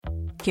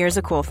Here's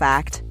a cool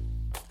fact.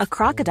 A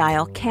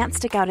crocodile can't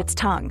stick out its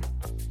tongue.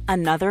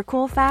 Another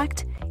cool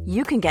fact,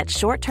 you can get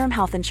short-term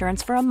health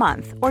insurance for a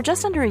month or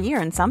just under a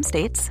year in some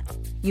states.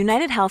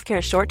 United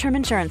Healthcare short-term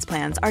insurance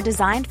plans are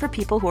designed for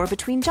people who are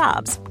between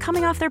jobs,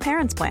 coming off their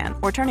parents' plan,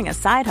 or turning a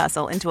side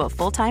hustle into a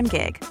full-time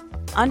gig.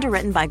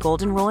 Underwritten by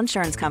Golden Rule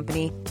Insurance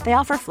Company, they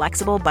offer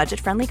flexible,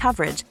 budget-friendly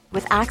coverage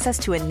with access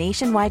to a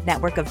nationwide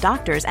network of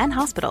doctors and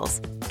hospitals.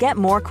 Get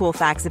more cool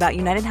facts about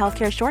United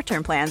Healthcare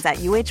short-term plans at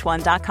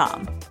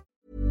uh1.com.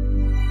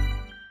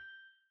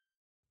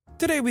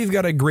 Today we've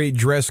got a great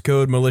dress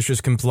code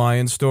malicious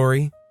compliance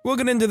story. We'll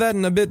get into that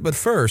in a bit, but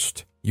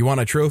first, you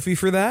want a trophy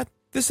for that?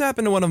 This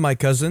happened to one of my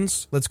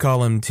cousins, let's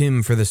call him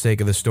Tim for the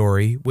sake of the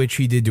story, which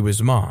he did to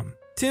his mom.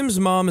 Tim's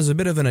mom is a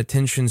bit of an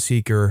attention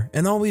seeker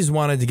and always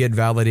wanted to get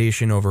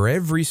validation over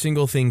every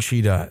single thing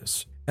she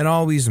does, and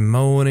always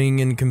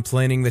moaning and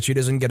complaining that she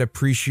doesn't get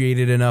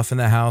appreciated enough in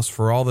the house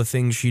for all the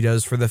things she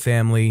does for the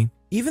family,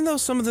 even though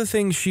some of the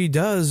things she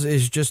does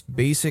is just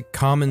basic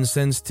common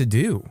sense to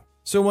do.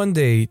 So one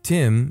day,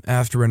 Tim,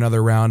 after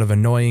another round of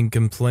annoying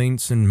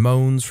complaints and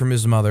moans from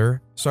his mother,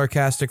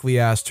 sarcastically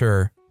asked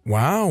her,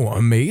 "Wow,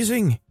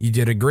 amazing. You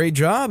did a great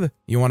job.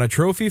 You want a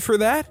trophy for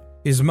that?"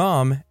 His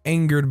mom,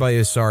 angered by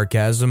his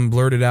sarcasm,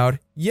 blurted out,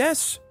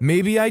 "Yes,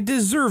 maybe I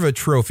deserve a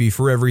trophy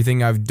for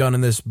everything I've done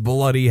in this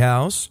bloody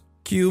house."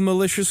 Cue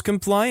malicious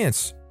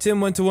compliance. Tim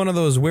went to one of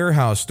those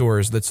warehouse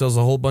stores that sells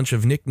a whole bunch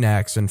of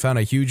knickknacks and found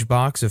a huge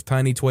box of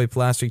tiny toy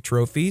plastic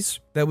trophies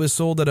that was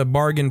sold at a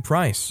bargain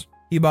price.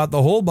 He bought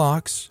the whole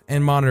box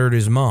and monitored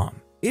his mom.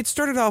 It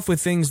started off with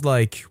things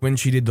like when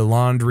she did the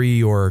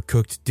laundry or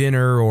cooked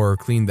dinner or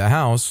cleaned the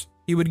house,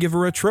 he would give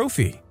her a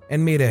trophy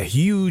and made a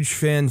huge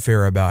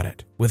fanfare about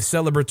it, with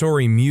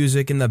celebratory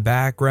music in the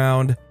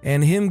background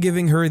and him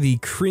giving her the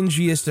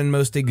cringiest and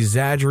most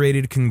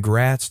exaggerated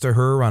congrats to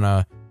her on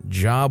a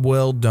job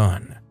well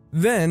done.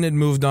 Then it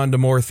moved on to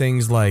more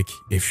things like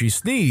if she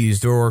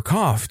sneezed or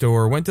coughed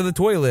or went to the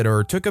toilet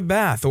or took a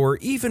bath or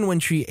even when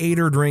she ate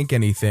or drank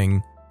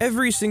anything.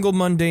 Every single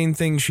mundane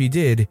thing she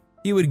did,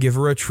 he would give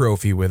her a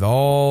trophy with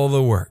all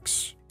the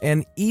works.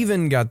 And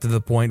even got to the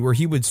point where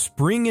he would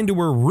spring into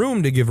her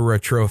room to give her a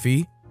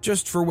trophy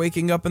just for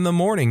waking up in the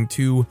morning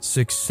to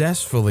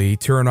successfully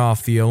turn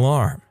off the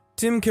alarm.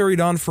 Tim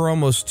carried on for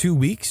almost 2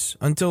 weeks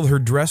until her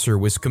dresser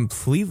was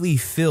completely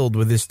filled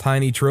with his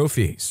tiny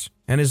trophies.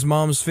 And his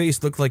mom's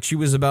face looked like she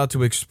was about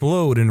to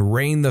explode and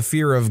rain the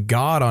fear of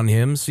God on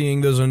him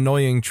seeing those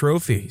annoying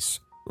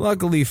trophies.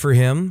 Luckily for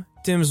him,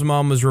 Tim's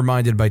mom was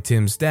reminded by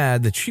Tim's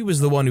dad that she was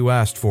the one who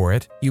asked for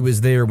it. He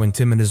was there when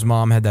Tim and his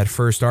mom had that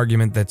first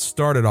argument that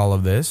started all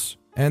of this,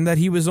 and that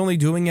he was only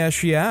doing as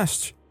she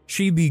asked.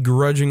 She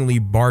begrudgingly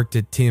barked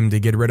at Tim to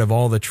get rid of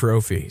all the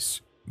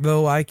trophies.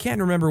 Though I can't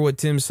remember what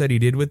Tim said he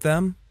did with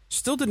them.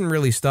 Still didn't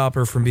really stop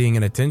her from being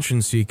an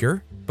attention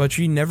seeker, but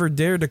she never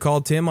dared to call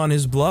Tim on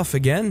his bluff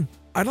again.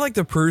 I'd like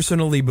to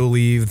personally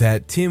believe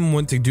that Tim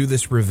went to do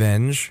this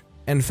revenge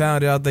and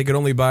found out they could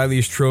only buy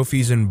these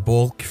trophies in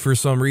bulk for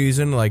some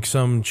reason, like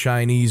some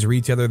Chinese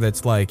retailer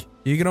that's like,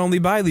 you can only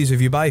buy these if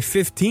you buy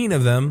 15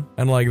 of them,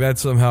 and like that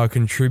somehow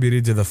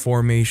contributed to the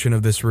formation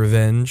of this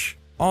revenge.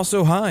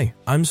 Also, hi,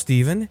 I'm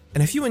Steven,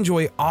 and if you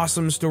enjoy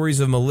awesome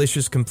stories of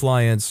malicious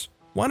compliance,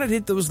 why not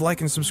hit those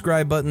like and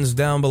subscribe buttons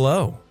down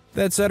below?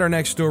 That said, our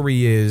next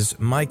story is,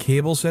 my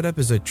cable setup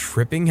is a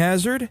tripping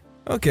hazard?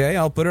 Okay,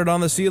 I'll put it on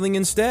the ceiling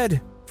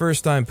instead.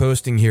 First time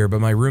posting here,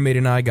 but my roommate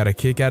and I got a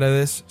kick out of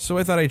this, so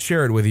I thought I'd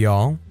share it with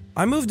y'all.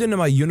 I moved into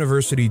my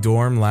university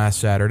dorm last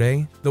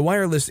Saturday. The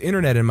wireless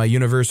internet in my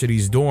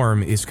university's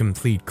dorm is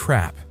complete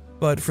crap.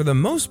 But for the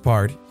most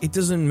part, it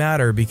doesn't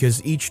matter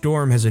because each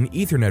dorm has an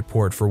Ethernet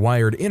port for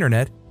wired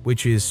internet,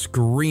 which is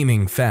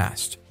screaming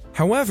fast.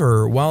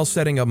 However, while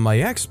setting up my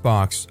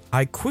Xbox,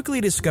 I quickly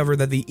discovered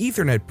that the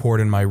Ethernet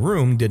port in my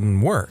room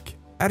didn't work.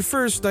 At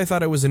first, I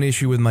thought it was an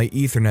issue with my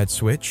Ethernet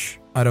switch,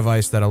 a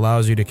device that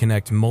allows you to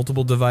connect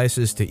multiple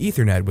devices to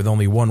Ethernet with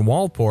only one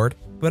wall port,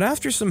 but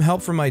after some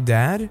help from my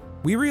dad,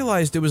 we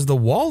realized it was the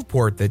wall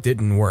port that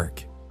didn't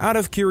work. Out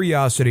of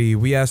curiosity,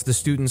 we asked the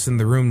students in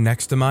the room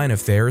next to mine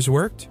if theirs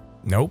worked.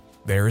 Nope,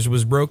 theirs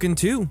was broken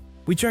too.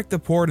 We checked the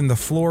port in the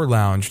floor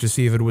lounge to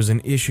see if it was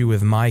an issue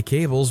with my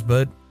cables,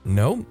 but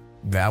nope,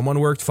 that one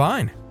worked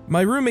fine.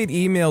 My roommate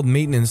emailed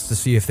maintenance to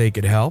see if they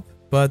could help,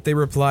 but they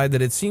replied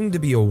that it seemed to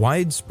be a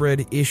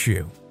widespread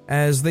issue,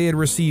 as they had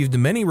received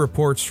many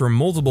reports from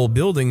multiple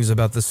buildings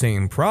about the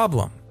same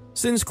problem.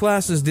 Since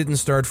classes didn't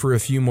start for a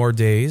few more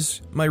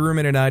days, my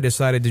roommate and I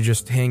decided to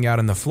just hang out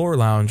in the floor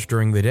lounge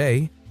during the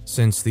day,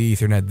 since the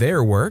Ethernet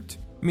there worked,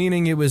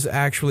 meaning it was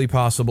actually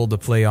possible to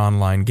play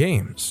online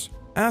games.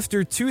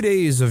 After 2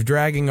 days of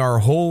dragging our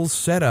whole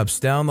setups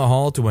down the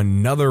hall to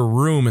another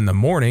room in the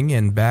morning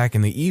and back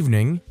in the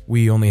evening,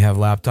 we only have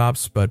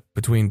laptops, but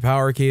between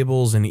power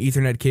cables and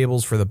Ethernet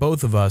cables for the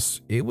both of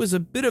us, it was a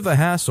bit of a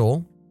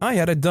hassle. I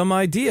had a dumb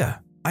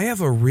idea. I have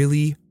a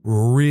really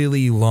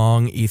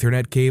long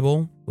Ethernet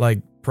cable,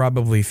 like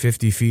probably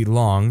 50 feet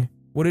long.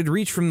 Would it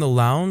reach from the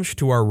lounge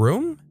to our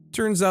room?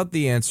 Turns out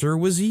the answer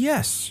was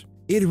yes.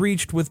 It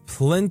reached with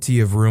plenty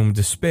of room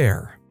to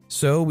spare.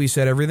 So we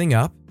set everything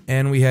up,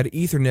 and we had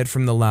Ethernet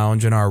from the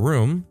lounge in our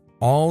room.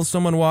 All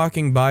someone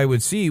walking by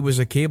would see was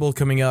a cable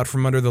coming out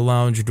from under the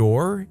lounge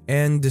door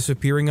and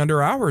disappearing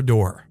under our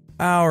door.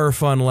 Our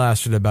fun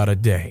lasted about a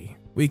day.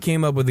 We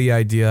came up with the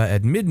idea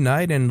at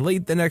midnight, and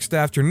late the next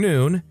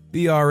afternoon,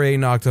 the RA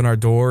knocked on our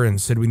door and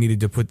said we needed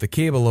to put the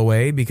cable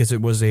away because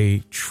it was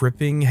a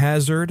tripping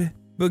hazard.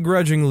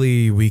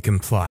 Begrudgingly, we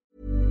complied.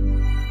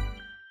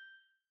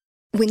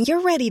 When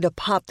you're ready to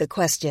pop the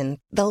question,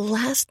 the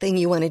last thing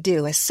you want to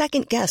do is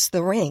second-guess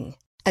the ring.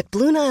 At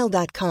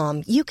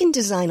BlueNile.com, you can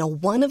design a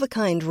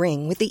one-of-a-kind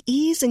ring with the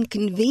ease and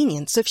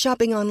convenience of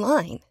shopping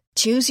online.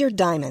 Choose your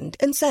diamond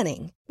and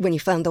setting. When you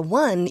find the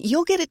one,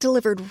 you'll get it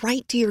delivered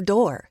right to your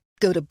door.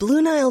 Go to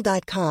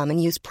BlueNile.com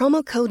and use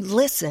promo code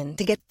LISTEN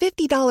to get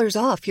 $50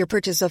 off your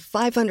purchase of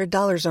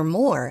 $500 or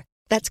more.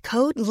 That's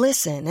code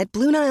LISTEN at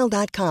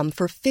BlueNile.com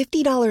for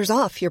 $50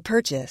 off your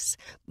purchase.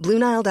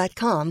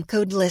 BlueNile.com,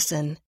 code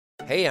LISTEN.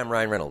 Hey, I'm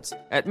Ryan Reynolds.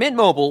 At Mint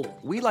Mobile,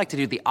 we like to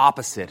do the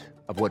opposite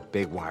of what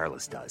Big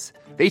Wireless does.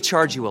 They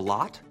charge you a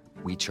lot,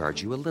 we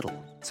charge you a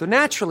little. So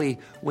naturally,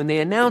 when they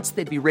announced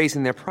they'd be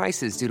raising their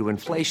prices due to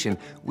inflation,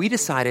 we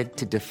decided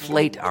to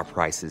deflate our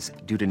prices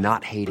due to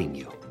not hating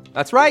you.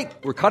 That's right.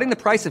 We're cutting the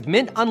price of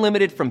Mint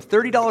Unlimited from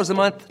 $30 a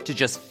month to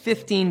just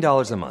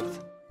 $15 a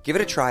month. Give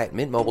it a try at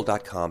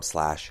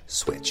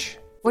mintmobile.com/switch.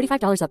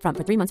 $45 up front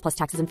for 3 months plus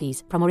taxes and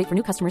fees. Promo rate for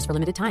new customers for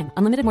limited time.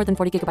 Unlimited more than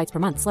 40 gigabytes per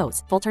month.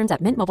 Slows full terms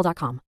at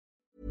mintmobile.com.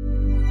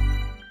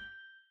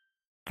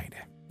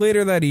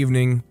 Later that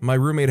evening, my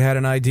roommate had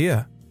an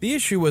idea. The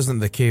issue wasn't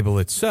the cable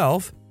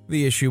itself.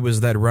 The issue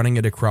was that running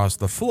it across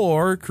the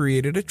floor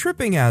created a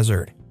tripping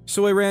hazard.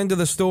 So I ran to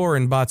the store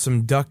and bought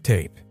some duct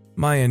tape.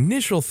 My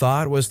initial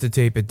thought was to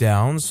tape it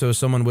down so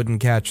someone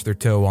wouldn't catch their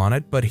toe on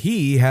it, but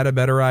he had a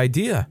better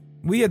idea.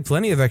 We had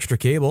plenty of extra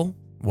cable.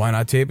 Why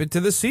not tape it to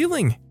the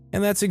ceiling?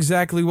 And that's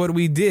exactly what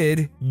we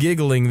did,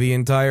 giggling the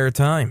entire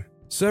time.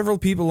 Several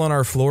people on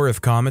our floor have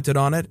commented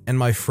on it, and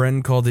my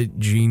friend called it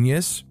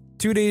genius.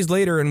 2 days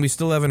later, and we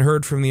still haven't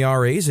heard from the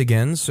RAs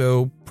again,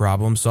 so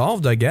problem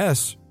solved, I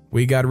guess.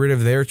 We got rid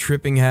of their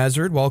tripping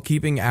hazard while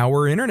keeping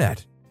our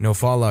internet. No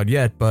fallout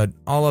yet, but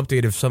I'll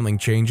update if something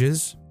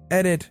changes.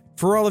 Edit,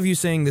 for all of you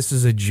saying this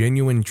is a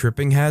genuine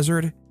tripping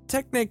hazard,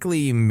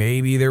 technically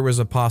maybe there was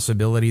a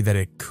possibility that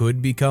it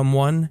could become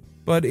one,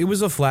 but it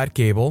was a flat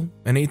cable,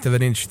 1/8 of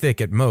an inch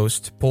thick at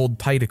most, pulled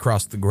tight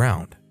across the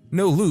ground.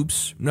 No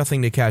loops,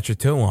 nothing to catch a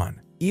toe on.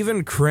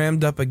 Even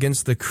crammed up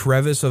against the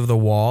crevice of the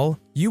wall,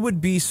 you would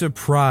be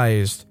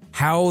surprised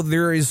how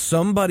there is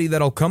somebody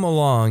that'll come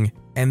along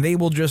and they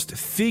will just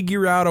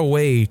figure out a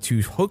way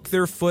to hook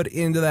their foot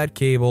into that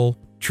cable,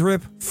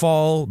 trip,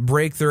 fall,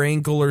 break their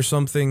ankle or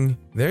something.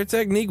 Their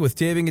technique with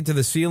taping it to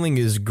the ceiling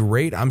is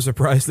great. I'm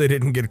surprised they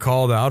didn't get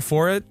called out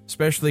for it,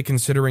 especially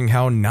considering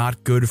how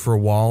not good for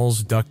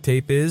walls duct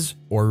tape is,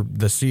 or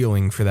the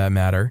ceiling for that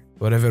matter.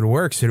 But if it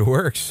works, it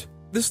works.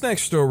 This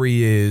next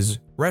story is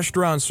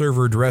restaurant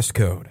server dress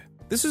code.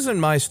 This isn't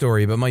my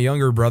story, but my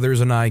younger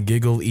brothers and I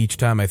giggle each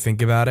time I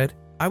think about it.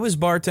 I was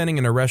bartending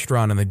in a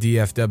restaurant in the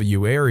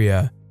DFW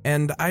area,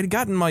 and I'd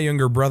gotten my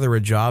younger brother a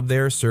job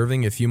there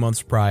serving a few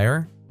months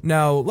prior.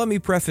 Now, let me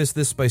preface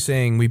this by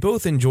saying we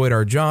both enjoyed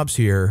our jobs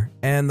here,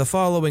 and the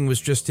following was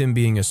just him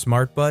being a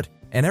smart butt,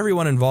 and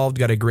everyone involved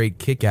got a great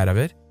kick out of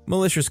it.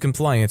 Malicious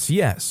compliance,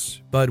 yes,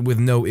 but with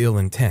no ill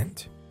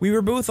intent. We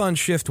were both on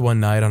shift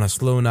one night on a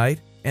slow night,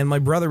 and my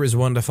brother is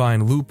one to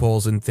find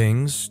loopholes in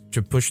things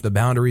to push the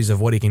boundaries of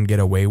what he can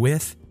get away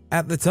with.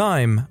 At the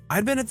time,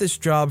 I'd been at this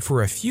job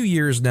for a few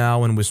years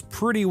now and was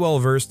pretty well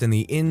versed in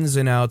the ins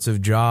and outs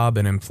of job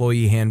and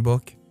employee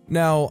handbook.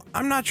 Now,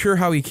 I'm not sure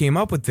how he came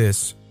up with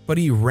this, but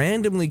he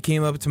randomly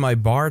came up to my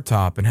bar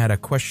top and had a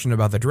question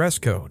about the dress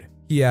code.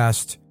 He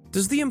asked,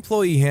 "Does the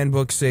employee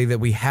handbook say that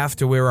we have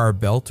to wear our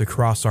belt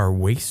across our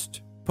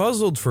waist?"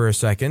 Puzzled for a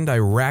second, I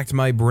racked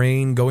my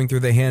brain going through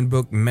the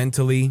handbook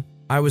mentally.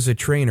 I was a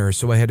trainer,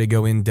 so I had to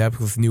go in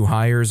depth with new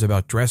hires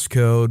about dress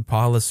code,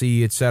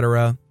 policy,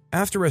 etc.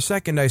 After a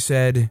second, I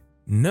said,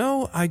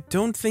 "No, I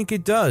don't think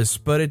it does,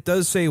 but it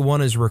does say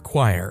one is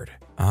required."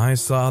 I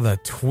saw the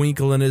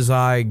twinkle in his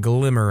eye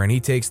glimmer, and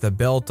he takes the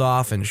belt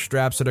off and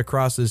straps it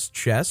across his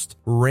chest,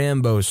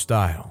 Rambo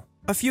style.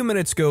 A few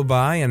minutes go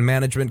by, and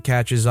management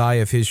catches eye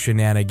of his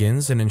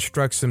shenanigans and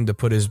instructs him to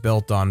put his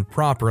belt on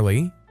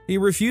properly. He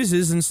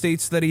refuses and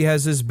states that he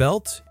has his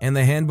belt, and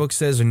the handbook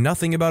says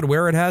nothing about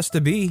where it has to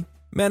be.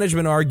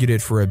 Management argued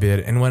it for a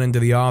bit and went into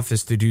the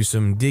office to do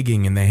some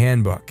digging in the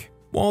handbook.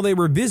 While they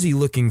were busy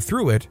looking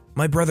through it,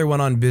 my brother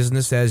went on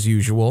business as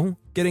usual,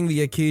 getting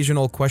the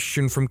occasional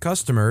question from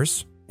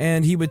customers,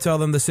 and he would tell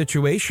them the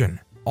situation.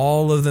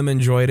 All of them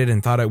enjoyed it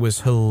and thought it was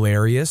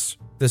hilarious,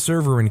 the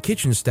server and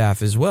kitchen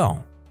staff as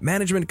well.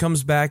 Management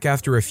comes back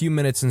after a few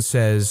minutes and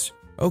says,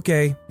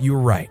 "Okay, you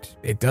were right.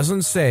 It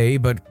doesn't say,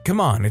 but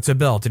come on, it's a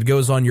belt, it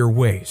goes on your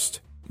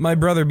waist." My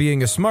brother,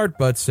 being a smart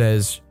butt,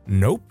 says,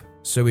 "Nope."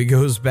 So he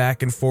goes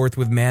back and forth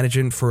with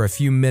management for a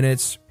few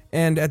minutes,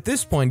 and at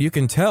this point you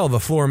can tell the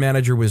floor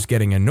manager was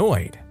getting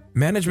annoyed.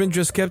 Management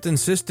just kept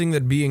insisting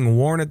that being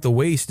worn at the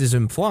waist is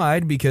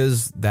implied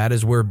because that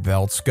is where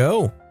belts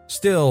go.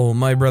 Still,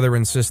 my brother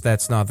insists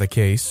that's not the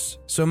case,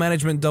 so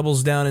management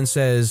doubles down and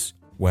says,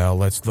 well,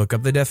 let's look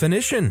up the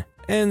definition.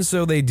 And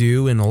so they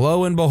do, and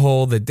lo and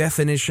behold, the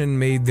definition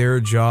made their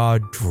jaw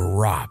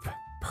drop.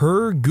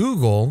 Per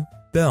Google,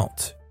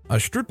 belt, a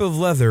strip of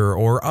leather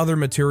or other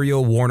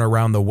material worn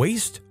around the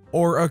waist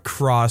or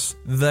across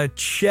the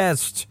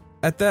chest.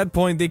 At that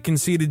point, they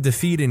conceded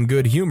defeat in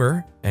good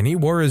humor, and he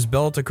wore his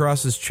belt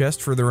across his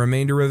chest for the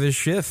remainder of his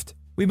shift.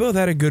 We both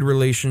had a good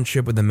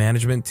relationship with the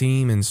management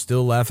team and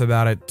still laugh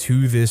about it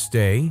to this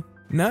day.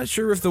 Not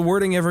sure if the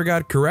wording ever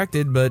got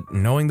corrected, but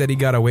knowing that he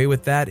got away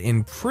with that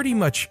in pretty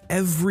much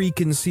every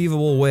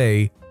conceivable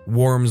way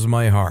warms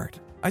my heart.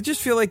 I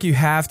just feel like you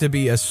have to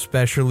be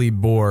especially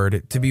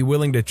bored to be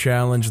willing to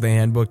challenge the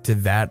handbook to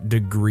that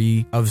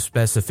degree of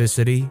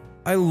specificity.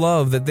 I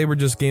love that they were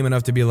just game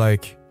enough to be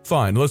like,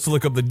 fine, let's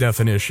look up the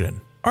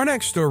definition. Our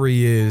next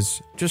story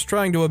is, just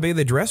trying to obey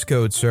the dress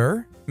code,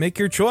 sir. Make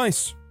your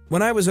choice.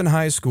 When I was in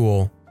high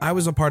school, I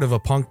was a part of a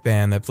punk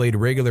band that played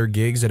regular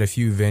gigs at a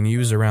few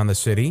venues around the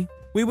city.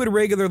 We would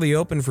regularly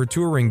open for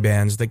touring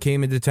bands that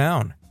came into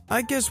town.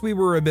 I guess we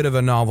were a bit of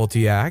a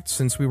novelty act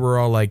since we were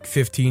all like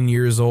 15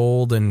 years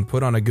old and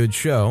put on a good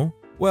show.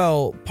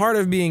 Well, part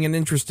of being an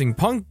interesting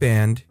punk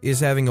band is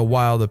having a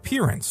wild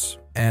appearance.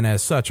 And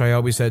as such, I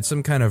always had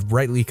some kind of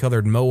brightly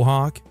colored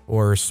mohawk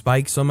or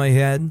spikes on my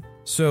head.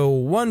 So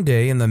one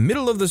day in the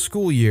middle of the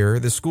school year,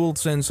 the school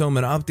sends home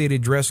an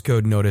updated dress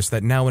code notice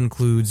that now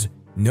includes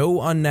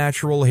no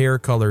unnatural hair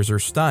colors or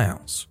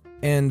styles,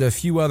 and a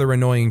few other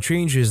annoying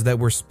changes that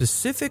were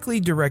specifically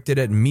directed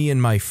at me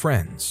and my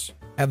friends.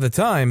 At the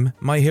time,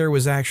 my hair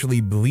was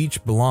actually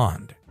bleach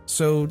blonde,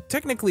 so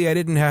technically I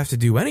didn't have to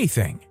do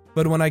anything.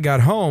 But when I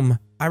got home,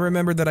 I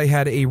remembered that I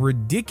had a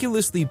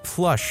ridiculously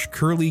plush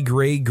curly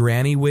gray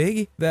granny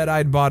wig that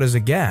I'd bought as a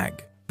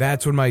gag.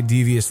 That's when my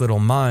devious little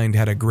mind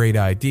had a great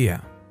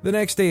idea. The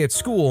next day at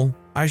school,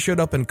 I showed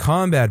up in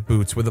combat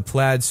boots with a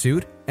plaid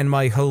suit and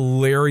my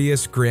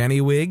hilarious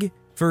granny wig.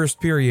 First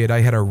period,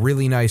 I had a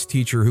really nice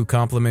teacher who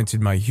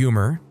complimented my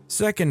humor.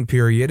 Second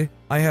period,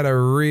 I had a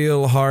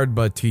real hard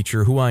butt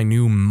teacher who I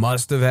knew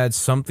must have had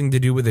something to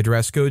do with the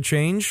dress code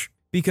change,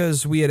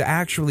 because we had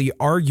actually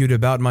argued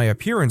about my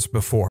appearance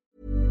before.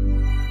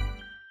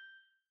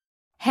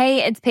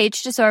 Hey, it's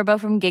Paige DeSorbo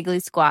from Giggly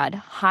Squad.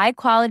 High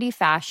quality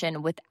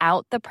fashion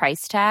without the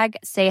price tag.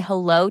 Say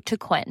hello to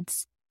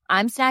Quince.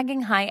 I'm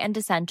snagging high-end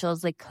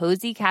essentials like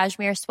cozy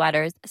cashmere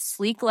sweaters,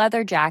 sleek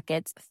leather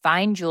jackets,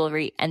 fine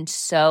jewelry, and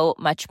so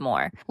much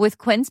more. With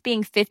Quince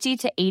being 50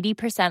 to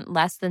 80%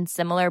 less than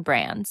similar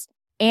brands.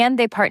 And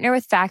they partner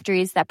with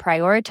factories that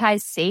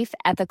prioritize safe,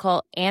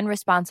 ethical, and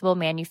responsible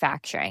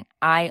manufacturing.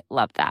 I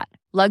love that.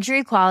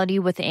 Luxury quality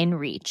within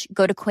reach.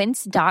 Go to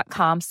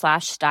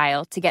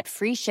quince.com/style to get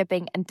free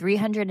shipping and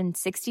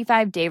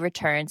 365-day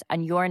returns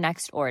on your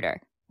next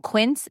order.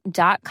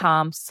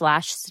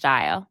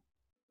 Quince.com/style.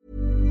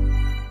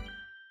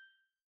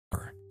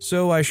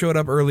 So I showed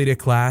up early to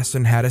class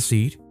and had a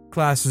seat.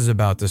 Class is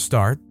about to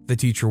start. The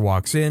teacher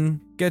walks in,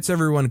 gets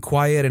everyone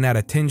quiet and at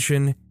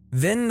attention.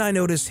 Then I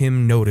notice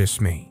him notice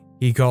me.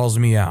 He calls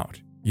me out.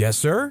 Yes,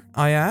 sir?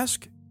 I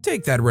ask.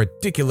 Take that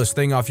ridiculous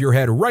thing off your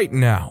head right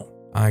now.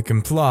 I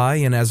comply,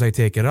 and as I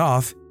take it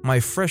off, my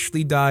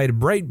freshly dyed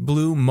bright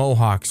blue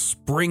mohawk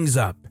springs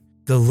up.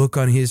 The look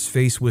on his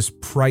face was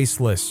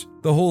priceless.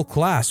 The whole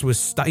class was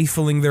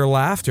stifling their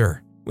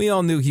laughter. We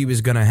all knew he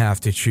was gonna have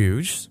to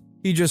choose.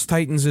 He just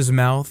tightens his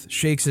mouth,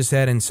 shakes his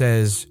head, and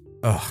says,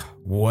 ugh,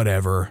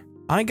 whatever.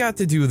 I got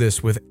to do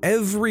this with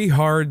every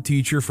hard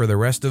teacher for the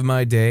rest of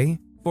my day,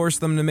 force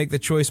them to make the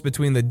choice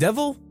between the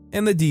devil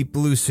and the deep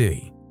blue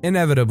sea.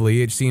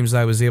 Inevitably, it seems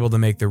I was able to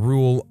make the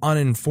rule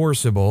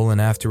unenforceable, and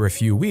after a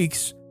few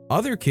weeks,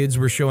 other kids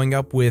were showing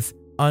up with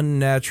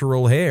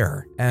unnatural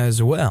hair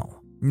as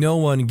well. No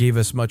one gave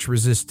us much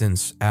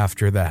resistance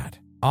after that.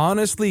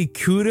 Honestly,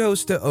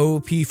 kudos to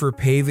OP for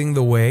paving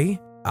the way.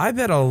 I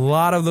bet a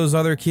lot of those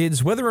other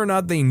kids, whether or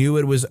not they knew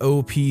it was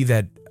OP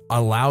that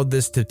allowed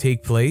this to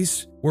take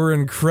place, were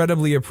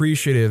incredibly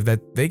appreciative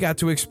that they got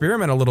to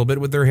experiment a little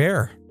bit with their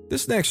hair.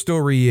 This next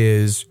story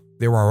is,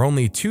 there are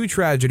only two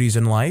tragedies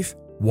in life.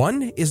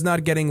 One is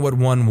not getting what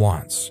one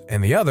wants,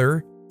 and the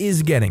other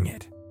is getting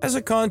it. As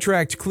a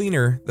contract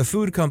cleaner, the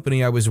food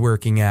company I was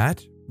working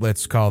at,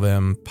 let's call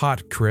them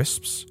Pot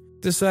Crisps,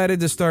 decided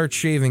to start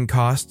shaving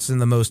costs in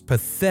the most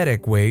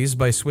pathetic ways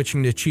by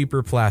switching to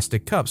cheaper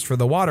plastic cups for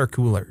the water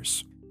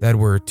coolers that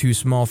were too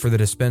small for the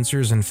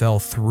dispensers and fell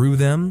through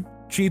them.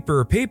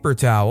 Cheaper paper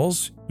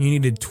towels, you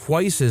needed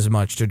twice as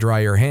much to dry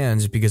your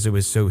hands because it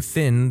was so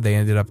thin they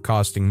ended up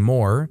costing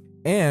more,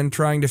 and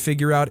trying to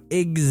figure out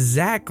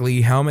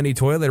exactly how many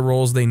toilet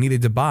rolls they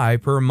needed to buy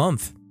per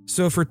month.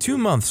 So for 2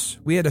 months,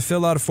 we had to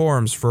fill out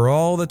forms for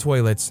all the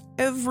toilets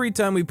every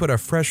time we put a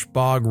fresh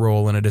bog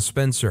roll in a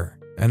dispenser.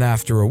 And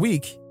after a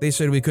week, they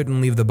said we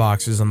couldn't leave the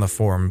boxes on the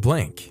form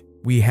blank.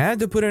 We had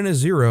to put in a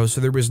 0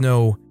 so there was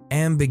no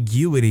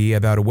ambiguity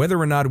about whether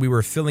or not we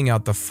were filling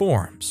out the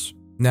forms.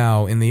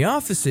 Now, in the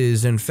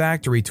offices and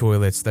factory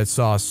toilets that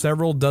saw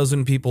several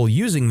dozen people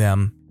using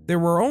them, there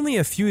were only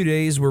a few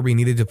days where we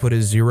needed to put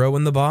a 0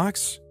 in the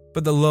box,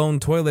 but the lone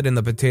toilet in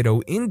the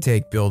potato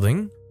intake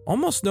building,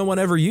 almost no one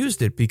ever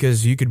used it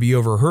because you could be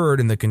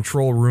overheard in the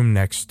control room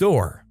next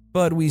door.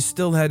 But we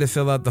still had to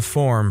fill out the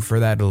form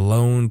for that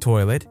lone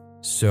toilet,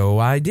 so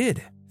I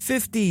did.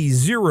 50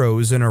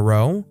 zeros in a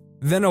row,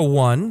 then a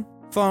 1,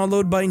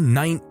 followed by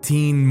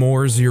 19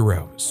 more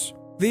zeros.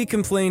 They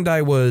complained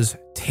I was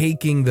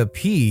taking the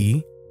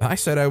pee. I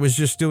said I was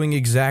just doing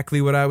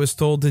exactly what I was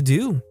told to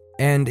do.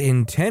 And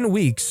in 10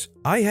 weeks,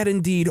 I had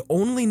indeed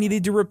only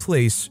needed to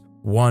replace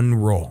 1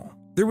 roll.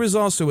 There was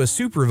also a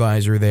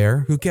supervisor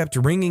there who kept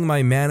ringing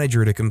my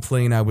manager to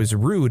complain I was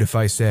rude if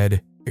I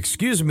said,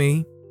 "Excuse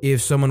me,"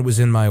 if someone was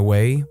in my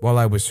way while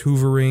I was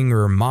hoovering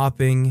or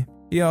mopping.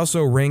 He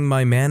also rang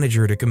my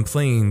manager to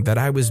complain that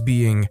I was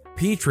being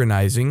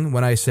patronizing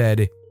when I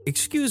said,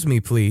 "Excuse me,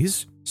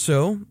 please."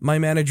 So, my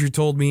manager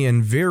told me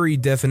in very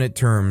definite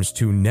terms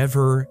to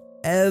never,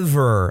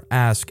 ever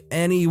ask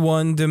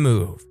anyone to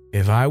move.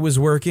 If I was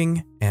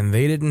working and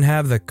they didn't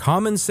have the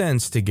common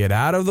sense to get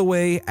out of the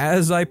way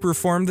as I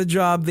performed the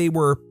job they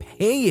were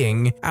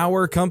paying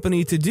our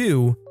company to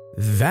do,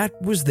 that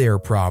was their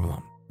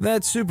problem.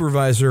 That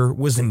supervisor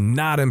was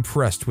not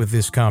impressed with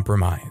this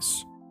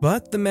compromise.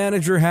 But the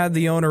manager had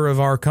the owner of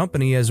our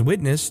company as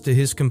witness to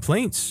his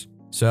complaints,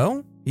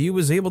 so he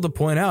was able to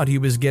point out he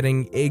was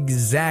getting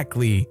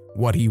exactly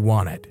what he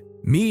wanted.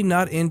 Me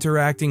not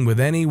interacting with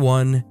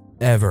anyone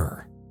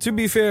ever. To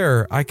be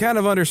fair, I kind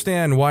of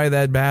understand why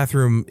that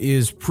bathroom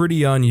is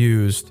pretty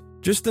unused.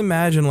 Just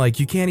imagine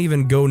you can't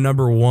even go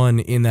number 1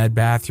 in that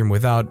bathroom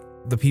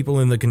without the people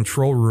in the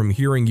control room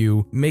hearing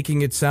you,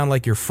 making it sound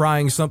like you're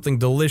frying something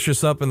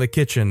delicious up in the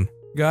kitchen.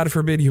 God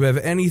forbid you have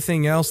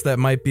anything else that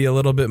might be a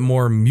little bit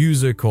more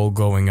musical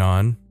going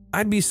on.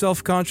 I'd be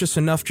self-conscious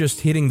enough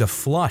just hitting the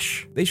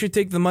flush. They should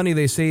take the money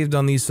they saved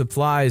on these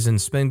supplies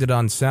and spend it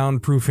on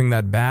soundproofing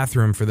that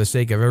bathroom for the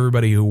sake of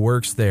everybody who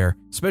works there,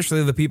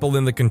 especially the people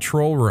in the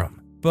control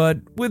room. But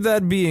with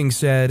that being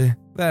said,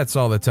 that's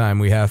all the time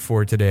we have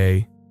for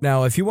today.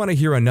 Now, if you want to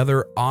hear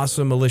another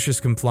awesome malicious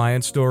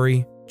compliance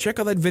story, check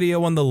out that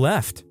video on the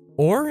left.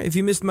 Or if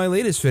you missed my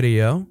latest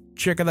video,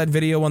 check out that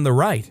video on the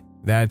right.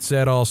 That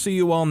said, I'll see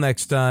you all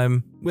next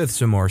time with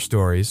some more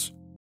stories.